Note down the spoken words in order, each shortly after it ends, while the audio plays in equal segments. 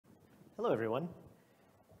Hello, everyone.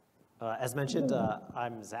 As mentioned,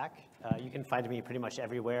 I'm Zach. You can find me pretty much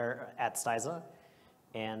everywhere at Styza,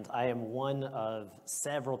 and I am one of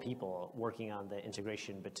several people working on the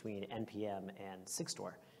integration between NPM and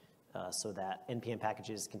Sigstore, so that NPM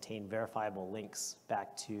packages contain verifiable links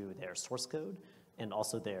back to their source code and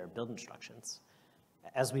also their build instructions.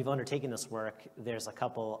 As we've undertaken this work, there's a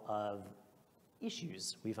couple of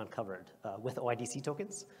issues we've uncovered with OIDC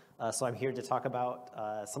tokens. So I'm here to talk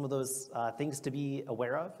about some of those things to be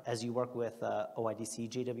aware of as you work with OIDC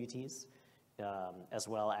JWTs, as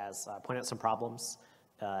well as point out some problems,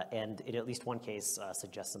 and in at least one case,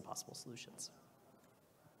 suggest some possible solutions.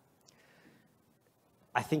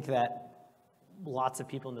 I think that lots of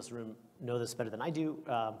people in this room know this better than I do,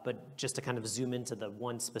 but just to kind of zoom into the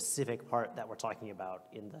one specific part that we're talking about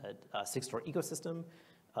in the Sigstore ecosystem,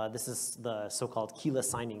 this is the so-called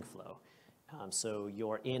keyless signing flow. So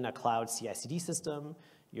you're in a cloud CI/CD system,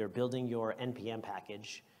 you're building your NPM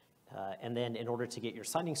package, and then in order to get your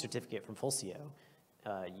signing certificate from Fulcio,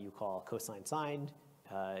 you call cosign signed,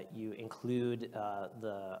 you include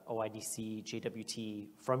the OIDC JWT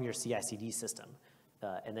from your CI/CD system,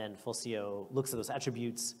 and then Fulcio looks at those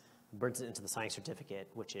attributes, burns it into the signing certificate,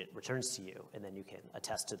 which it returns to you, and then you can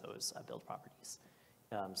attest to those build properties.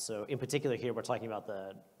 So in particular here, we're talking about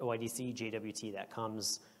the OIDC JWT that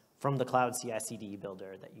comes from the cloud CI/CD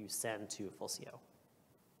builder that you send to Fulcio.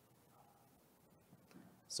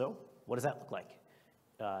 So what does that look like?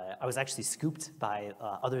 I was actually scooped by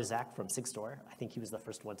other Zach from Sigstore. I think he was the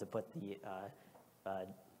first one to put the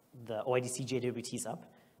OIDC JWTs up.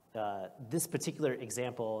 This particular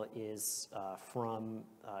example is from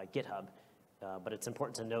GitHub, but it's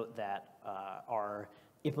important to note that our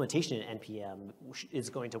implementation in NPM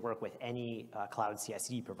is going to work with any cloud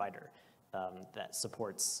CI/CD provider that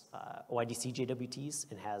supports OIDC JWTs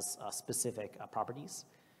and has specific properties.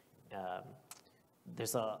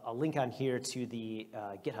 There's a link on here to the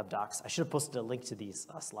GitHub docs. I should have posted a link to these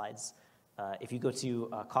slides. If you go to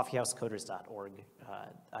coffeehousecoders.org,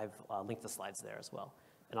 I've linked the slides there as well,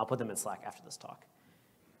 and I'll put them in Slack after this talk.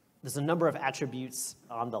 There's a number of attributes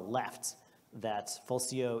on the left that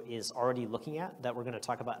Fulcio is already looking at that we're going to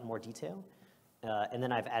talk about in more detail. And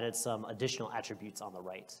then I've added some additional attributes on the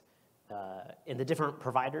right. In the different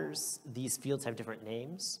providers, these fields have different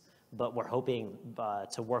names, but we're hoping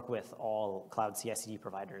to work with all cloud CI/CD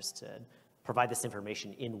providers to provide this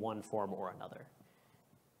information in one form or another.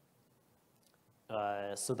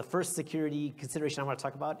 So the first security consideration I want to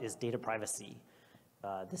talk about is data privacy.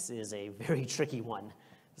 This is a very tricky one.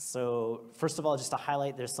 So first of all, just to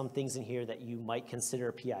highlight, there's some things in here that you might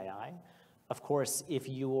consider PII. Of course, if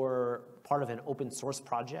you're part of an open source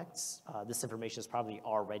project, this information is probably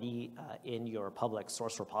already in your public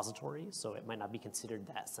source repository, so it might not be considered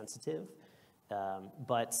that sensitive.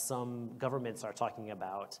 But some governments are talking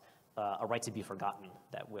about a right to be forgotten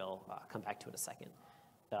that we'll come back to in a second.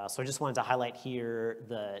 So I just wanted to highlight here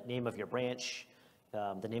the name of your branch,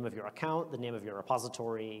 the name of your account, the name of your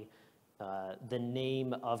repository, the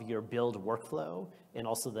name of your build workflow, and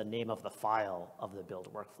also the name of the file of the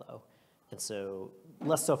build workflow. And so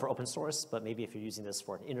less so for open source, but maybe if you're using this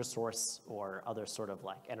for an inner source or other sort of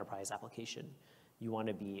like enterprise application, you want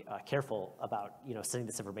to be careful about sending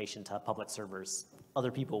this information to public servers.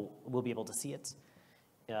 Other people will be able to see it.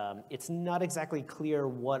 It's not exactly clear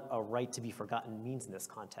what a right to be forgotten means in this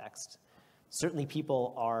context. Certainly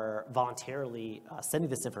people are voluntarily sending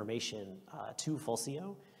this information to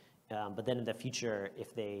Fulcio, but then in the future,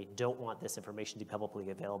 if they don't want this information to be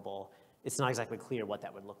publicly available, it's not exactly clear what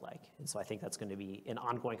that would look like. And so I think that's going to be an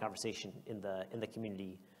ongoing conversation in the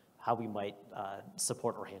community, how we might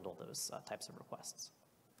support or handle those types of requests.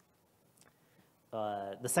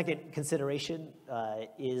 The second consideration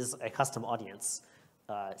is a custom audience.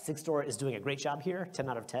 Sigstore is doing a great job here, 10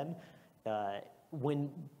 out of 10.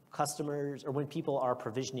 When customers or when people are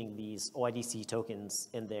provisioning these OIDC tokens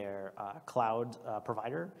in their cloud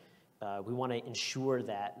provider, we want to ensure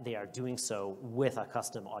that they are doing so with a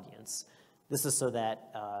custom audience. This is so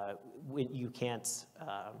that you can't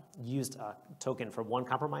use a token from one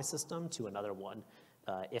compromised system to another one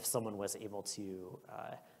if someone was able to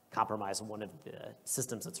compromise one of the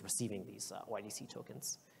systems that's receiving these OIDC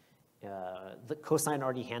tokens. The cosign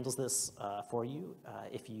already handles this for you.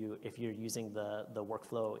 If you're using the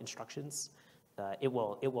workflow instructions, it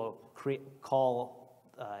will call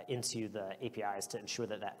into the APIs to ensure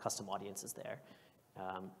that that custom audience is there.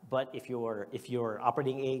 But if you're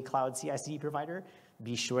operating a cloud CI/CD provider,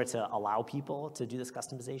 be sure to allow people to do this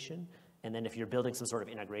customization. And then if you're building some sort of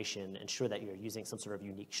integration, ensure that you're using some sort of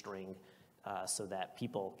unique string so that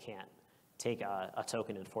people can't take a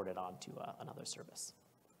token and forward it on to another service.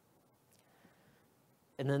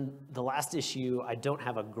 And then the last issue I don't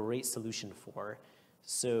have a great solution for.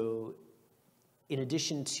 So in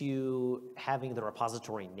addition to having the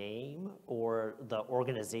repository name or the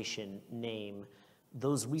organization name,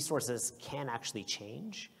 those resources can actually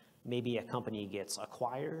change. Maybe a company gets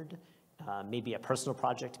acquired, maybe a personal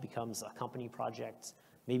project becomes a company project,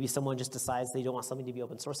 maybe someone just decides they don't want something to be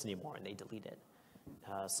open source anymore and they delete it.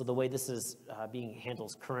 So the way this is being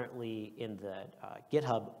handled currently in the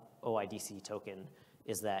GitHub OIDC token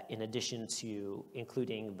is that in addition to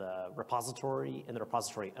including the repository and the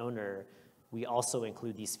repository owner, we also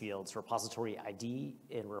include these fields repository ID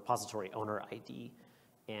and repository owner ID.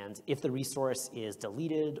 And if the resource is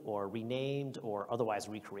deleted or renamed or otherwise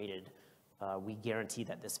recreated, we guarantee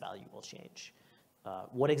that this value will change.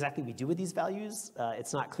 What exactly we do with these values,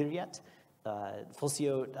 it's not clear yet.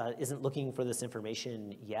 Fulcio isn't looking for this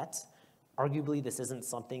information yet. Arguably, this isn't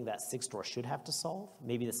something that Sigstore should have to solve.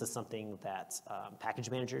 Maybe this is something that package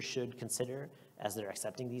managers should consider as they're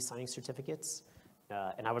accepting these signing certificates.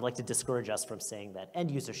 And I would like to discourage us from saying that end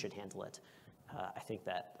users should handle it. I think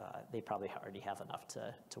that they probably already have enough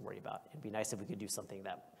to worry about. It'd be nice if we could do something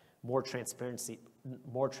that more transparently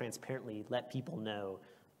let people know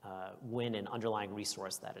when an underlying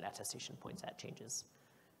resource that an attestation points at changes.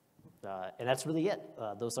 And that's really it.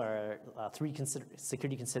 Those are three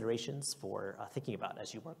security considerations for thinking about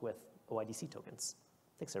as you work with OIDC tokens.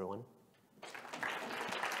 Thanks, everyone.